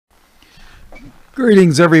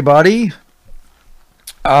Greetings, everybody.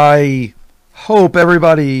 I hope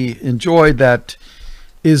everybody enjoyed that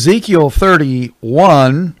Ezekiel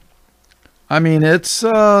 31. I mean, it's,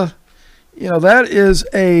 that is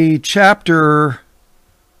a chapter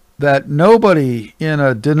that nobody in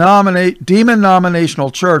a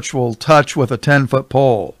denominational church will touch with a 10-foot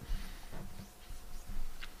pole.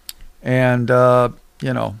 And, everybody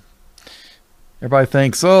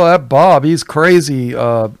thinks, oh, that Bob, he's crazy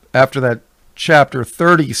after that chapter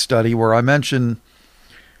 30 study where I mentioned,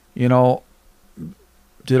 did all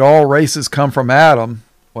races come from Adam?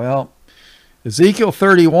 Well, Ezekiel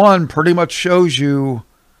 31 pretty much shows you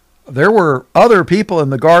there were other people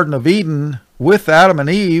in the Garden of Eden with Adam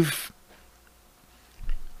and Eve.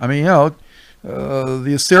 I mean,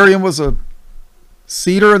 the Assyrian was a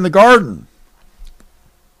cedar in the garden.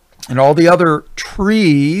 And all the other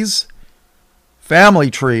trees,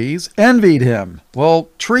 family trees, envied him. Well,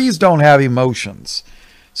 trees don't have emotions.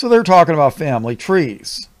 So they're talking about family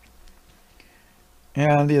trees.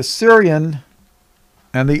 And the Assyrian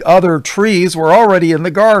and the other trees were already in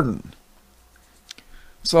the garden.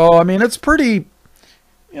 So, I mean, it's pretty,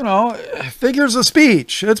 figures of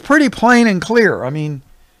speech. It's pretty plain and clear. I mean,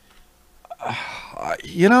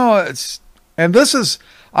 and this is,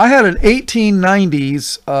 I had an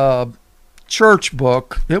 1890s church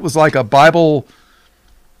book. It was like a Bible,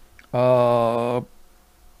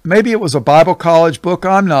 maybe it was a Bible college book.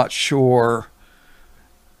 I'm not sure.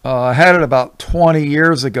 I had it about 20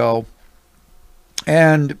 years ago.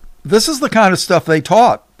 And this is the kind of stuff they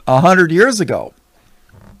taught 100 years ago.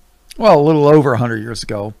 Well, a little over 100 years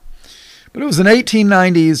ago. But it was an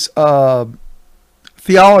 1890s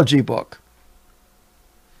theology book.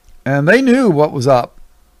 And they knew what was up.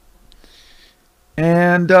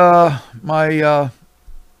 And at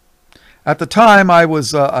the time I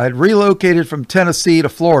was I'd relocated from Tennessee to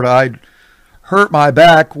Florida. I'd hurt my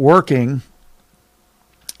back working,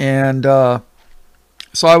 and so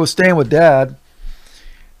I was staying with Dad.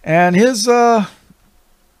 And his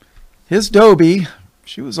Dobie,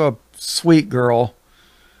 she was a sweet girl.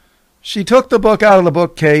 She took the book out of the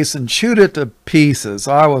bookcase and chewed it to pieces.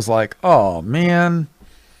 I was like, oh man,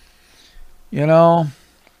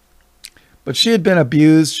 But she had been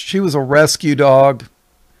abused. She was a rescue dog.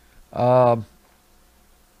 And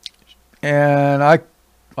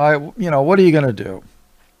what are you going to do?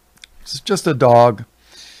 It's just a dog.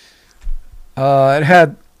 It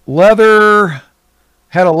had a leather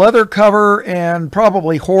cover and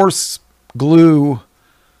probably horse glue.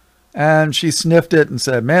 And she sniffed it and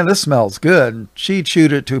said, man, this smells good. And she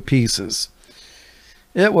chewed it to pieces.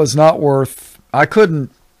 It was not worth, I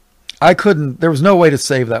couldn't, there was no way to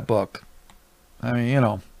save that book. I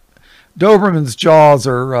mean, Doberman's jaws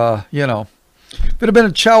are, if it had been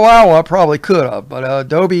a Chihuahua, I probably could have, but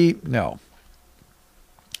Dobie, no.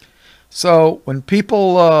 So when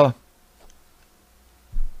people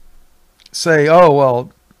say, oh,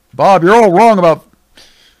 well, Bob, you're all wrong about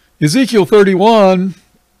Ezekiel 31.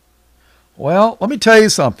 Well, let me tell you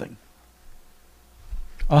something.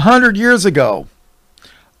 100 years ago,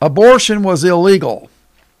 abortion was illegal.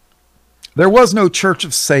 There was no Church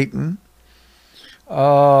of Satan.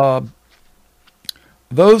 Those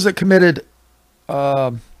that committed,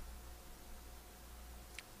 let's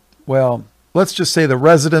just say the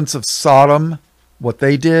residents of Sodom, what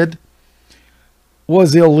they did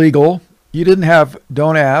was illegal. You didn't have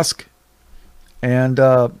don't ask and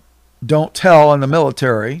don't tell in the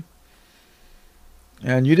military.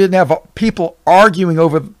 And you didn't have people arguing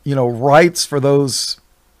over, rights for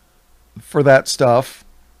that stuff.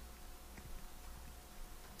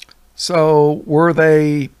 So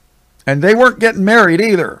and they weren't getting married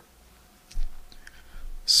either.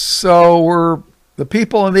 So were the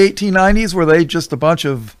people in the 1890s, were they just a bunch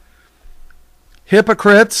of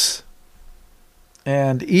hypocrites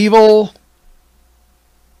and evil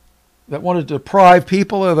that wanted to deprive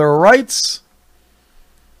people of their rights?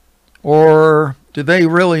 Or did they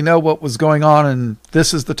really know what was going on and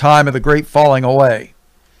this is the time of the great falling away?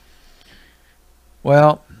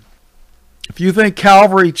 Well, if you think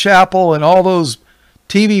Calvary Chapel and all those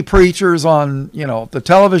TV preachers on, the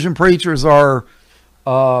television preachers are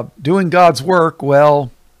doing God's work,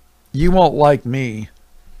 well, you won't like me.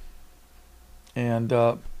 And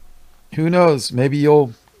who knows, maybe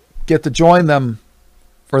you'll get to join them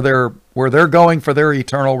for where they're going for their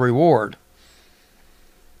eternal reward.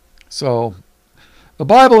 So the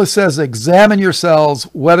Bible says, examine yourselves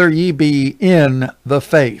whether ye be in the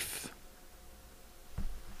faith.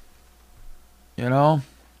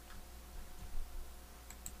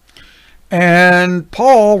 And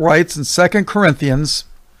Paul writes in 2 Corinthians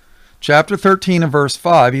chapter 13 and verse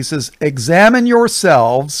 5, he says, examine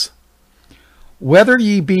yourselves whether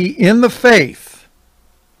ye be in the faith.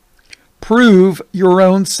 Prove your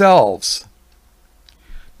own selves.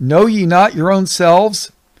 Know ye not your own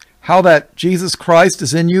selves, how that Jesus Christ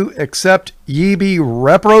is in you, except ye be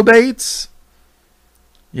reprobates?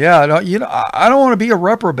 Yeah, I don't want to be a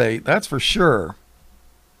reprobate, that's for sure.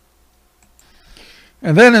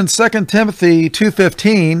 And then in 2 Timothy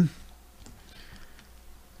 2:15,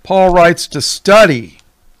 Paul writes to study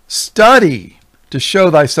to show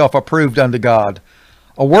thyself approved unto God,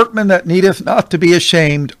 a workman that needeth not to be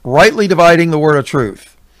ashamed, rightly dividing the word of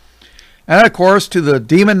truth. And of course, to the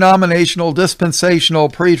demon-nominational, dispensational,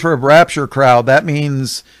 pre-trib rapture crowd, that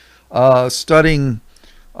means studying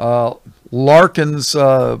Larkin's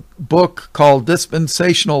book called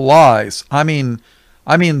Dispensational Lies. I mean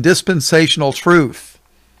dispensational truth,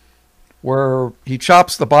 where he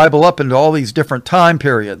chops the Bible up into all these different time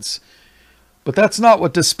periods. But that's not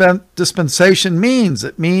what dispensation means.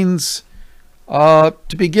 It means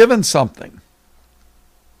to be given something.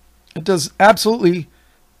 It absolutely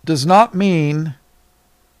does not mean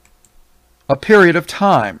a period of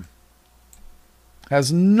time. It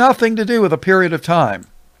has nothing to do with a period of time.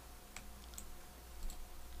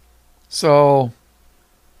 So,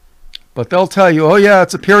 but they'll tell you, oh yeah,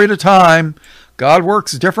 it's a period of time. God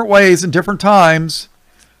works different ways in different times.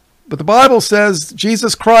 But the Bible says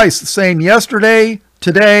Jesus Christ, the same yesterday,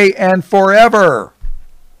 today, and forever.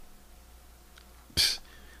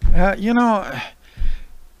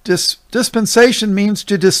 Dispensation means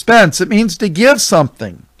to dispense. It means to give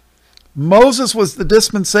something. Moses was the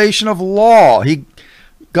dispensation of law.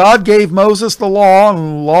 God gave Moses the law,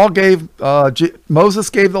 and Moses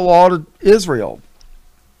gave the law to Israel.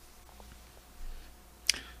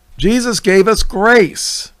 Jesus gave us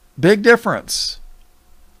grace. Big difference.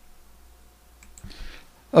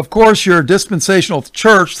 Of course, your dispensational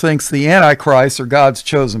church thinks the Antichrist are God's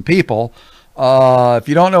chosen people. If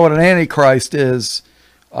you don't know what an Antichrist is,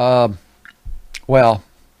 well,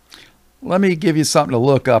 let me give you something to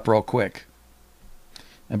look up real quick.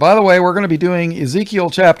 And by the way, we're going to be doing Ezekiel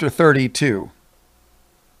chapter 32.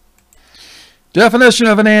 Definition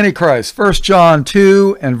of an Antichrist. 1 John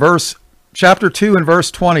 2 and chapter 2 and verse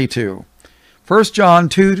 22. 1 John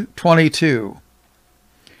 2:22.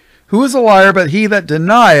 Who is a liar but he that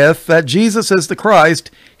denieth that Jesus is the Christ?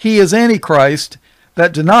 He is Antichrist,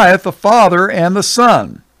 that denieth the Father and the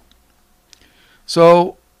Son.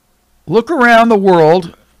 So look around the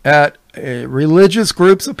world at religious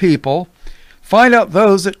groups of people. Find out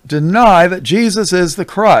those that deny that Jesus is the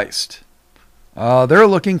Christ. They're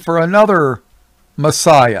looking for another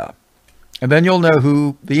Messiah. And then you'll know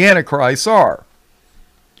who the Antichrists are.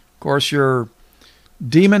 Of course, your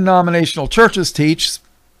demon-nominational churches teach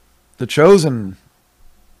the chosen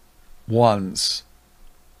ones.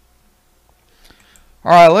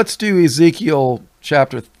 All right, let's do Ezekiel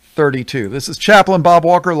chapter 32. This is Chaplain Bob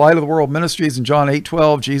Walker, Light of the World Ministries. In John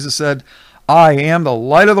 8:12, Jesus said, I am the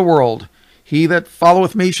light of the world. He that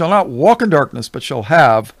followeth me shall not walk in darkness, but shall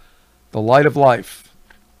have the light of life.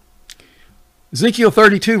 Ezekiel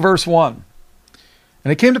 32, verse 1.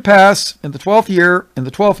 And it came to pass in the 12th year, in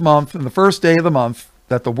the 12th month, in the first day of the month,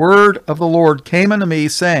 that the word of the Lord came unto me,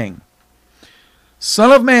 saying,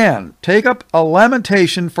 Son of man, take up a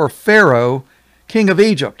lamentation for Pharaoh, king of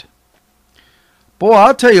Egypt. Boy,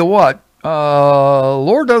 I'll tell you what,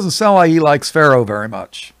 Lord doesn't sound like he likes Pharaoh very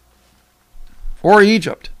much. Or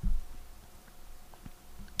Egypt.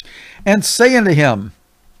 And say unto him,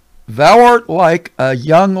 Thou art like a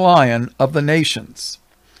young lion of the nations,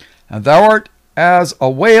 and thou art as a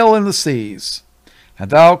whale in the seas, and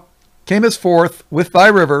thou camest forth with thy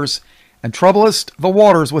rivers, and troublest the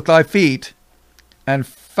waters with thy feet, and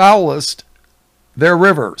fouledst their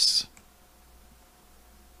rivers.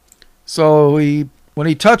 So when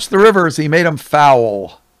he touched the rivers, he made them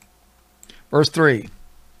foul. Verse 3.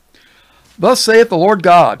 Thus saith the Lord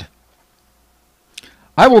God,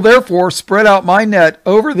 I will therefore spread out my net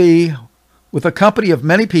over thee with a company of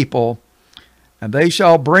many people, and they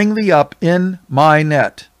shall bring thee up in my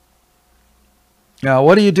net. Now,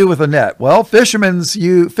 what do you do with a net? Well, fishermen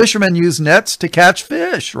use nets to catch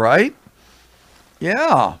fish, right?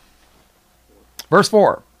 Yeah. Verse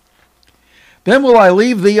 4. Then will I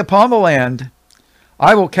leave thee upon the land.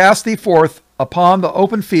 I will cast thee forth upon the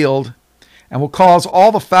open field, and will cause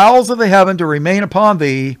all the fowls of the heaven to remain upon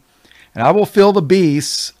thee, and I will fill the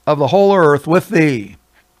beasts of the whole earth with thee.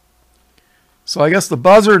 So I guess the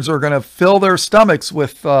buzzards are going to fill their stomachs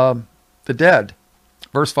with the dead.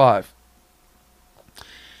 Verse 5.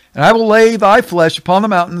 And I will lay thy flesh upon the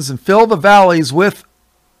mountains, and fill the valleys with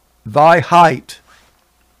thy height.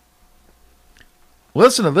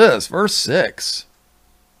 Listen to this, verse 6.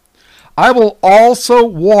 I will also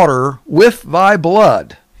water with thy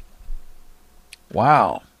blood.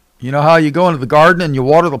 Wow. You know how you go into the garden and you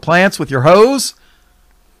water the plants with your hose?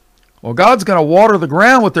 Well, God's going to water the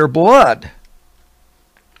ground with their blood.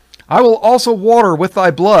 I will also water with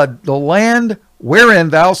thy blood the land wherein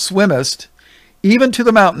thou swimmest, even to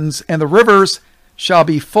the mountains, and the rivers shall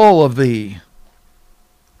be full of thee.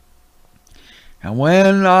 And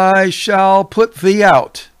when I shall put thee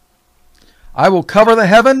out, I will cover the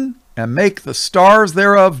heaven and make the stars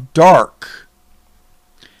thereof dark.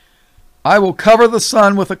 I will cover the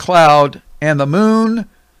sun with a cloud, and the moon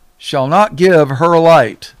shall not give her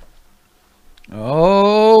light.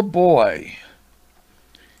 Oh boy.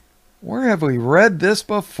 Where have we read this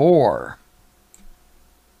before?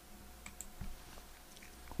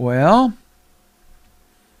 Well,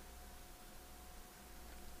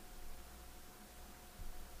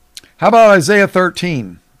 how about Isaiah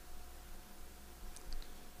 13?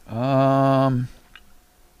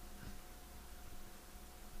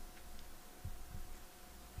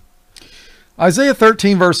 Isaiah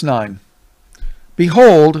 13, verse 9.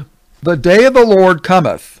 Behold, the day of the Lord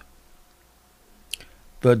cometh.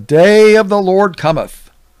 The day of the Lord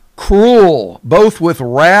cometh, cruel, both with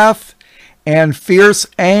wrath and fierce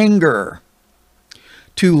anger,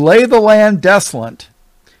 to lay the land desolate,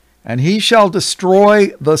 and he shall destroy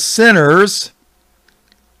the sinners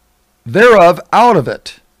thereof out of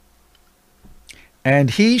it.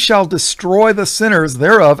 And he shall destroy the sinners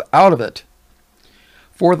thereof out of it.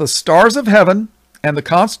 For the stars of heaven and the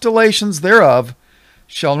constellations thereof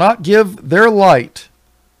shall not give their light.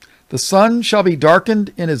 The sun shall be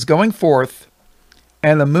darkened in his going forth,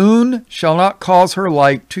 and the moon shall not cause her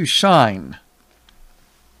light to shine.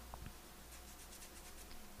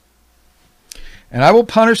 And I will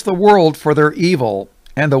punish the world for their evil,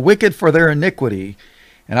 and the wicked for their iniquity,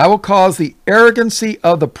 and I will cause the arrogancy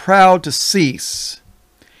of the proud to cease,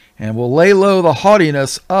 and will lay low the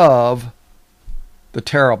haughtiness of the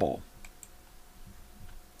terrible.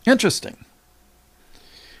 Interesting.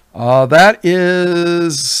 That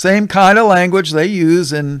is same kind of language they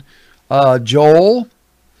use in Joel,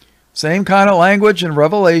 same kind of language in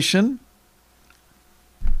Revelation.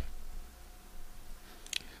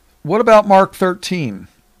 What about Mark 13?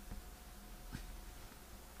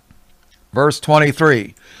 Verse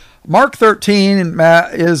 23. Mark 13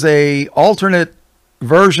 is a alternate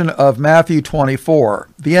version of Matthew 24,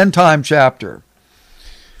 the end time chapter.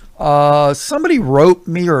 Somebody wrote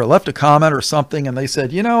me or left a comment or something, and they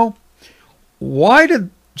said, you know, why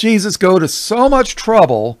did Jesus go to so much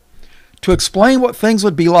trouble to explain what things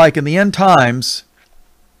would be like in the end times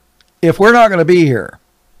if we're not going to be here?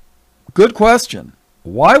 Good question.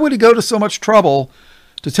 Why would he go to so much trouble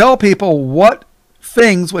to tell people what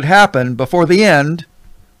things would happen before the end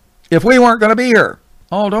if we weren't going to be here?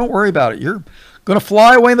 Oh, don't worry about it. You're going to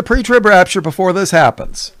fly away in the pre-trib rapture before this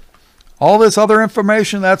happens. All this other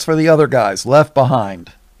information, that's for the other guys left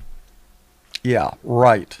behind. Yeah,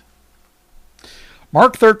 right.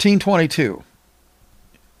 Mark 13:22.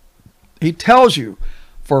 He tells you,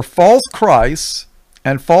 for false Christs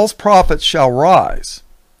and false prophets shall rise,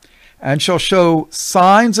 and shall show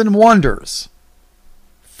signs and wonders,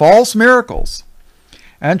 false miracles,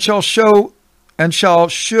 and shall show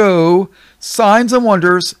signs and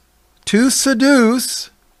wonders to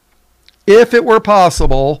seduce, if it were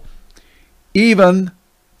possible, even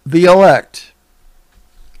the elect.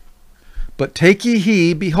 But take ye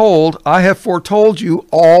heed, behold, I have foretold you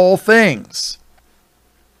all things.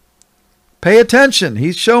 Pay attention.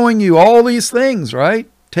 He's showing you all these things, right?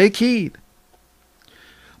 Take heed.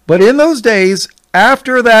 But in those days,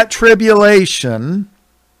 after that tribulation,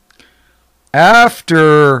 not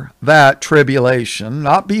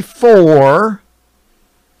before.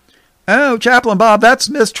 Oh, Chaplain Bob, that's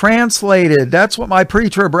mistranslated. That's what my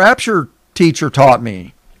pre-trib rapture teacher taught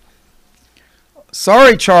me.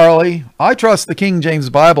 Sorry, Charlie. I trust the King James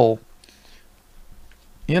Bible.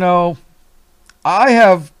 You know, I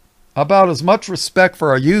have about as much respect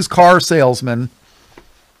for a used car salesman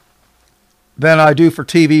than I do for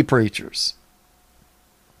TV preachers.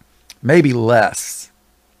 Maybe less.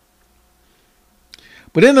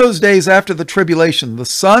 But in those days after the tribulation, the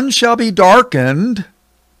sun shall be darkened.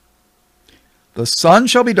 The sun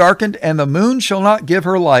shall be darkened, and the moon shall not give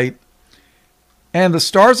her light. And the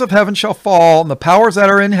stars of heaven shall fall, and the powers that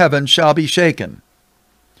are in heaven shall be shaken.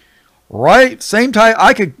 Right? Same time.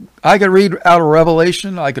 I could read out of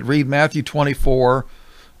Revelation. I could read Matthew 24.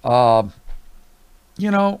 You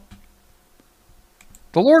know,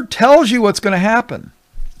 the Lord tells you what's going to happen.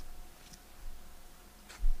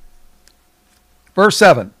 Verse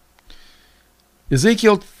 7.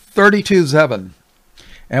 Ezekiel 32:7.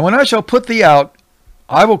 And when I shall put thee out,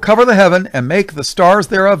 I will cover the heaven and make the stars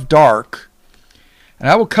thereof dark. And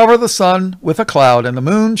I will cover the sun with a cloud, and the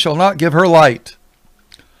moon shall not give her light.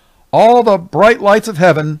 All the bright lights of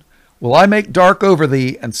heaven will I make dark over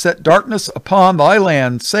thee, and set darkness upon thy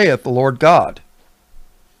land, saith the Lord God.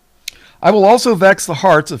 I will also vex the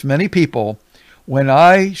hearts of many people, when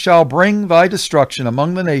I shall bring thy destruction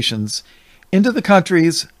among the nations, into the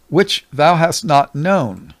countries which thou hast not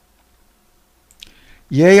known.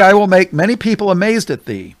 Yea, I will make many people amazed at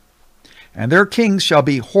thee, and their kings shall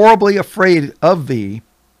be horribly afraid of thee,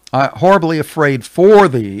 horribly afraid for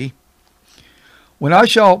thee, when I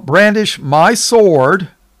shall brandish my sword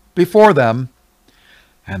before them,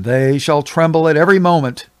 and they shall tremble at every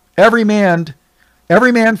moment, every man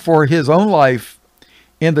for his own life,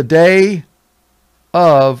 in the day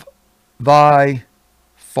of thy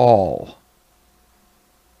fall.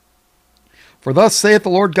 For thus saith the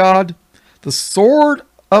Lord God, the sword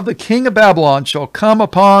of the king of Babylon shall come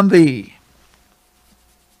upon thee.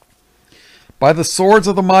 By the swords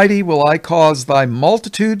of the mighty will I cause thy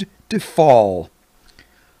multitude to fall,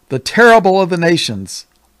 the terrible of the nations,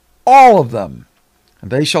 all of them,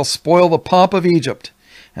 and they shall spoil the pomp of Egypt,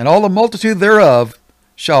 and all the multitude thereof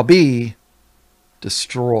shall be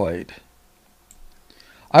destroyed.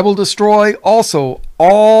 I will destroy also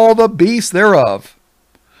all the beasts thereof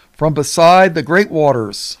from beside the great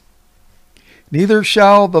waters. Neither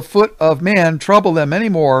shall the foot of man trouble them any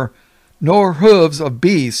more, nor hooves of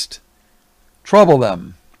beast trouble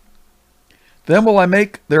them. Then will I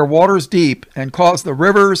make their waters deep, and cause the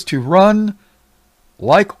rivers to run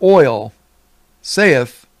like oil,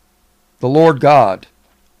 saith the Lord God.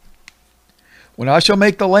 When I shall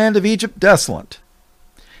make the land of Egypt desolate,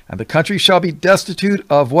 and the country shall be destitute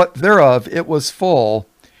of what thereof it was full,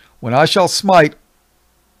 when I shall smite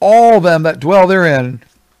all them that dwell therein,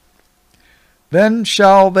 then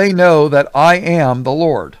shall they know that I am the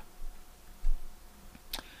Lord.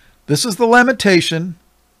 This is the lamentation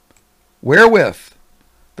wherewith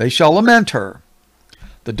they shall lament her.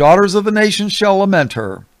 The daughters of the nations shall lament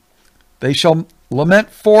her. They shall lament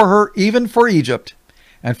for her, even for Egypt,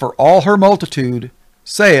 and for all her multitude,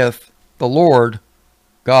 saith the Lord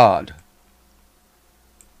God.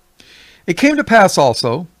 It came to pass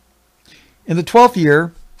also, in the 12th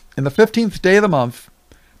year, in the 15th day of the month,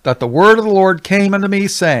 that the word of the Lord came unto me,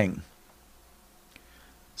 saying,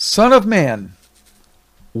 Son of man,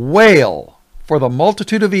 wail for the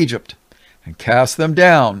multitude of Egypt, and cast them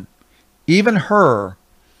down, even her,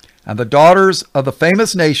 and the daughters of the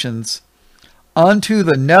famous nations, unto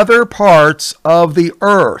the nether parts of the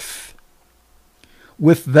earth,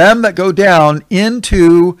 with them that go down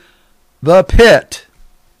into the pit.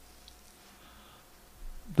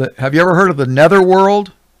 Have you ever heard of the nether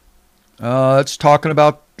world? It's talking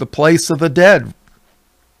about the place of the dead.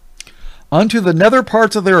 Unto the nether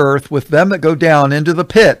parts of the earth, with them that go down into the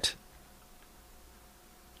pit.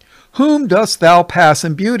 Whom dost thou pass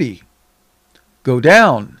in beauty? Go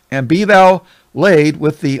down, and be thou laid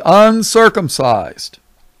with the uncircumcised.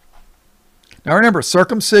 Now remember,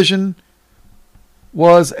 circumcision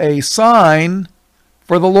was a sign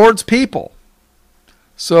for the Lord's people.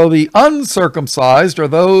 So the uncircumcised are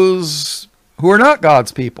those who are not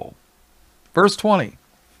God's people. Verse 20.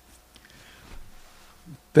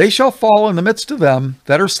 They shall fall in the midst of them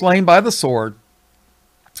that are slain by the sword.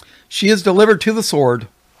 She is delivered to the sword.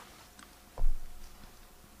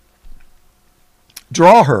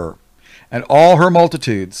 Draw her, and all her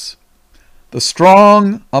multitudes. The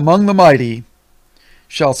strong among the mighty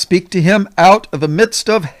shall speak to him out of the midst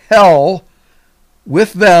of hell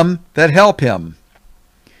with them that help him.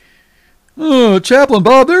 Oh, Chaplain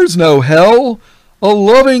Bob, there's no hell. A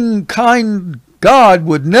loving, kind God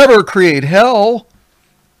would never create hell.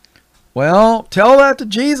 Well, tell that to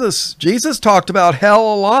Jesus. Jesus talked about hell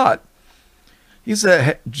a lot.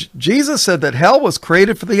 Jesus said that hell was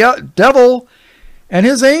created for the devil and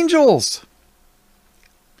his angels.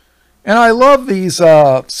 And I love these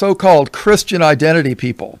so-called Christian identity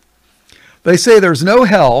people. They say there's no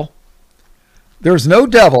hell, there's no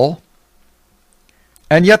devil,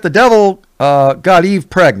 and yet the devil got Eve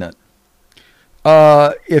pregnant.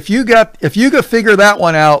 If you could figure that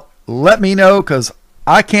one out, let me know, because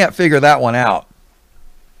I can't figure that one out.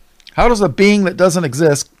 How does a being that doesn't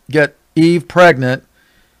exist get Eve pregnant,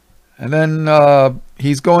 and then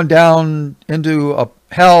he's going down into a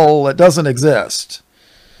hell that doesn't exist?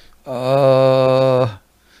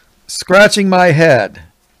 Scratching my head.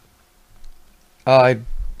 I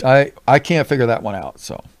can't figure that one out.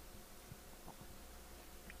 So,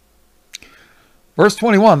 Verse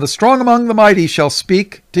 21, the strong among the mighty shall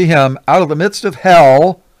speak to him out of the midst of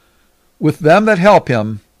hell with them that help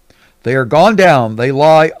him. They are gone down, they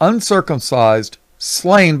lie uncircumcised,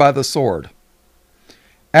 slain by the sword.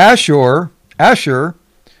 Asher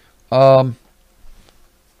was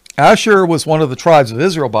one of the tribes of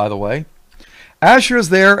Israel, by the way. Asher is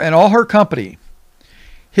there and all her company.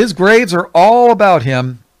 His graves are all about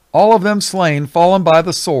him, all of them slain, fallen by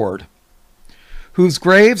the sword, whose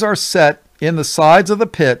graves are set in the sides of the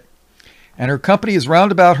pit, and her company is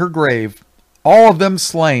round about her grave, all of them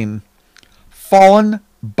slain, fallen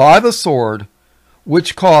by the sword,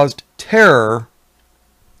 which caused terror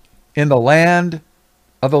in the land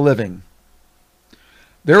of the living.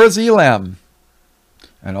 There is Elam,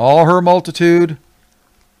 and all her multitude,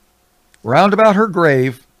 round about her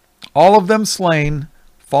grave, all of them slain,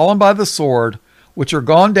 fallen by the sword, which are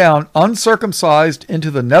gone down uncircumcised into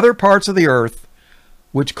the nether parts of the earth,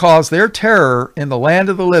 which cause their terror in the land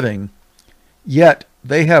of the living. Yet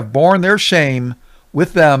they have borne their shame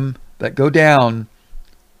with them that go down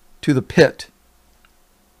to the pit.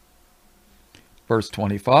 Verse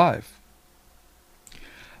 25.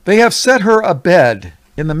 They have set her a bed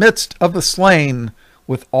in the midst of the slain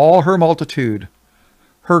with all her multitude.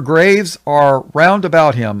 Her graves are round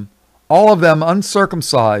about him, all of them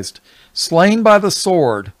uncircumcised, slain by the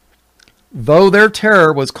sword. Though their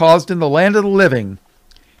terror was caused in the land of the living,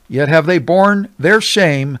 yet have they borne their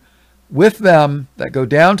shame with them that go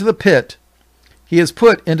down to the pit. He is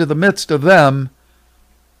put into the midst of them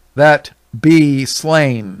that be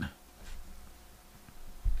slain.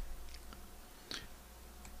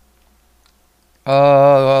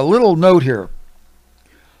 A little note here.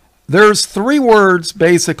 There's 3 words,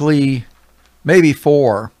 basically, maybe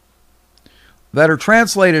 4, that are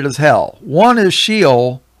translated as hell. One is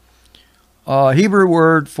Sheol, Hebrew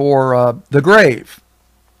word for the grave.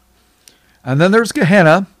 And then there's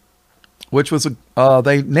Gehenna, which was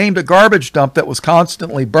they named a garbage dump that was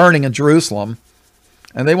constantly burning in Jerusalem.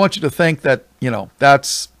 And they want you to think that,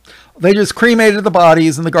 they just cremated the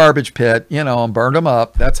bodies in the garbage pit, and burned them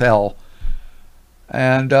up. That's hell.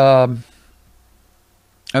 And then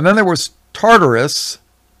there was Tartarus,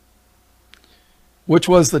 which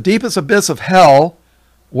was the deepest abyss of hell,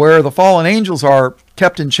 where the fallen angels are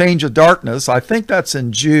kept in chains of darkness. I think that's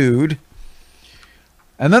in Jude.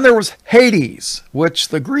 And then there was Hades, which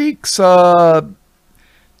the Greeks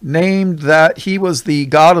named that he was the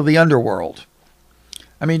god of the underworld.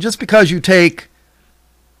 I mean, just because you take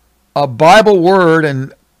a Bible word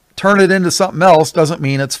and turn it into something else doesn't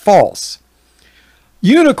mean it's false.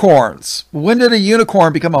 Unicorns. When did a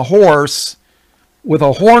unicorn become a horse with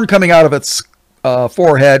a horn coming out of its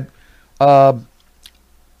forehead, farting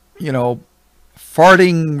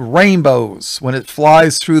rainbows when it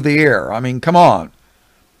flies through the air? I mean, come on.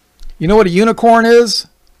 You know what a unicorn is?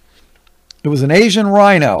 It was an Asian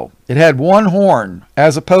rhino. It had 1 horn,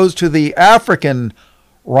 as opposed to the African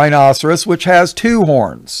rhinoceros, which has 2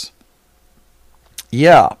 horns.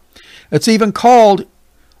 Yeah. It's even called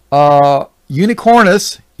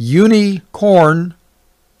unicornus, unicorn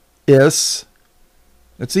is.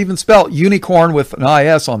 It's even spelled unicorn with an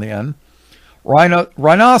IS on the end.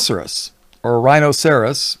 Rhinoceros or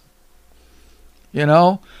rhinoceros.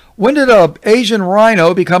 When did an Asian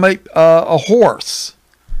rhino become a horse?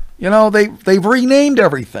 They've renamed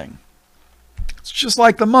everything. It's just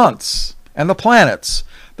like the months and the planets.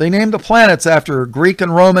 They named the planets after Greek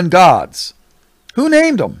and Roman gods. Who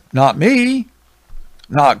named them? Not me.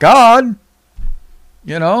 Not God.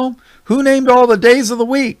 Who named all the days of the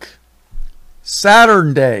week?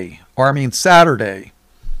 Saturday. Who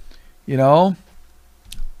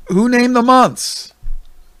named the months?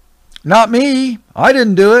 Not me. I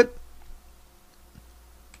didn't do it.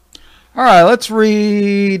 All right, let's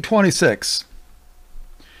read 26.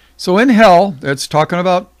 So in hell, it's talking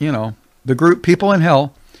about, the group people in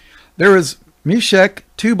hell. There is Meshach,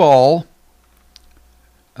 Tubal.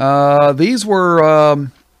 These were,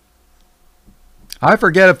 I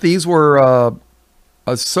forget if these were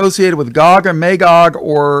associated with Gog and Magog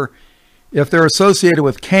or if they're associated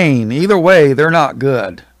with Cain. Either way, they're not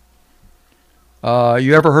good.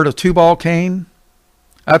 You ever heard of Tubal Cain?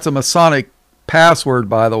 That's a Masonic password,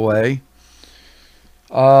 by the way.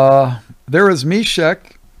 There is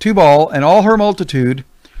Meshach, Tubal, and all her multitude.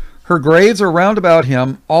 Her graves are round about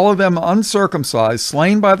him, all of them uncircumcised,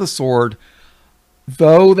 slain by the sword,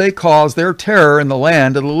 though they cause their terror in the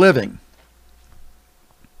land of the living.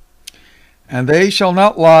 And they shall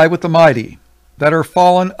not lie with the mighty, that are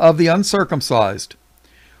fallen of the uncircumcised,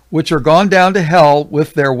 which are gone down to hell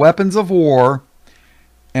with their weapons of war,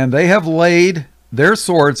 and they have laid their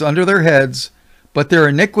swords under their heads, but their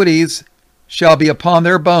iniquities shall be upon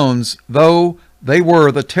their bones, though they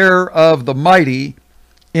were the terror of the mighty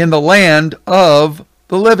in the land of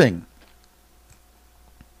the living.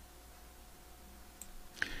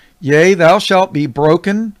 Yea, thou shalt be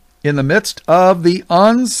broken in the midst of the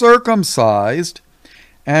uncircumcised,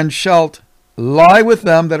 and shalt lie with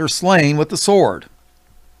them that are slain with the sword.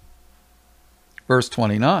 Verse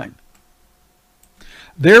 29.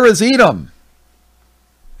 There is Edom.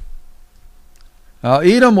 Now,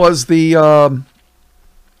 Edom was the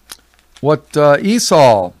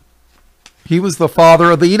Esau. He was the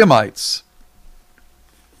father of the Edomites.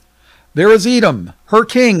 There is Edom, her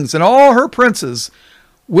kings, and all her princes,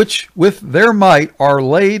 which with their might are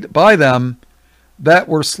laid by them that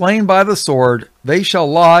were slain by the sword. They shall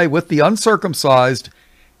lie with the uncircumcised,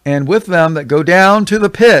 and with them that go down to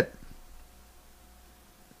the pit.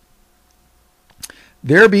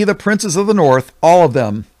 There be the princes of the north, all of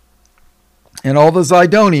them, and all the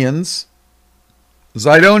Zidonians.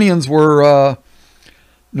 Zidonians were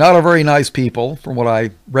not a very nice people, from what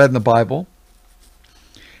I read in the Bible.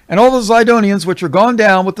 And all the Zidonians which are gone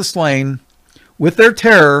down with the slain, with their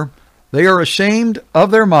terror, they are ashamed of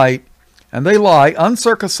their might, and they lie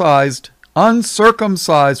uncircumcised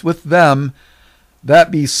with them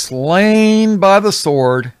that be slain by the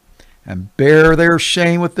sword, and bear their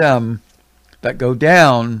shame with them that go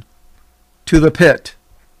down to the pit.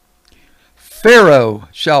 Pharaoh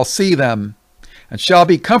shall see them, and shall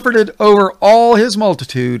be comforted over all his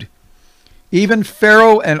multitude, even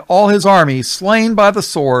Pharaoh and all his army slain by the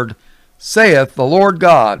sword, saith the Lord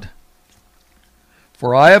God.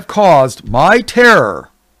 For I have caused my terror.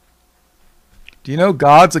 Do you know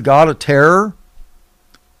God's a God of terror?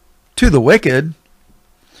 To the wicked.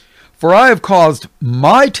 For I have caused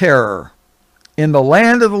my terror in the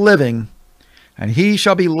land of the living, and he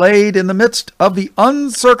shall be laid in the midst of the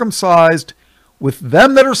uncircumcised with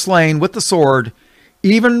them that are slain with the sword,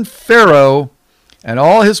 even Pharaoh and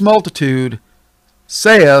all his multitude,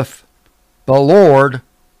 saith the Lord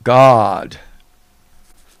God.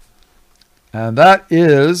 And that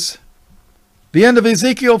is the end of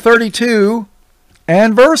Ezekiel 32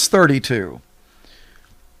 and verse 32.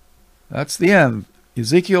 That's the end.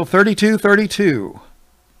 Ezekiel 32:32.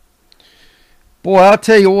 Boy, I'll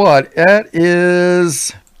tell you what, it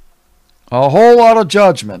is a whole lot of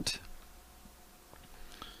judgment.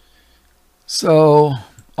 So,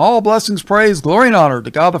 all blessings, praise, glory, and honor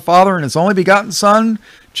to God the Father and his only begotten Son,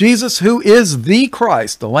 Jesus, who is the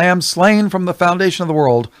Christ, the Lamb slain from the foundation of the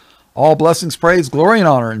world. All blessings, praise, glory, and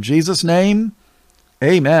honor in Jesus' name.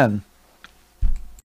 Amen.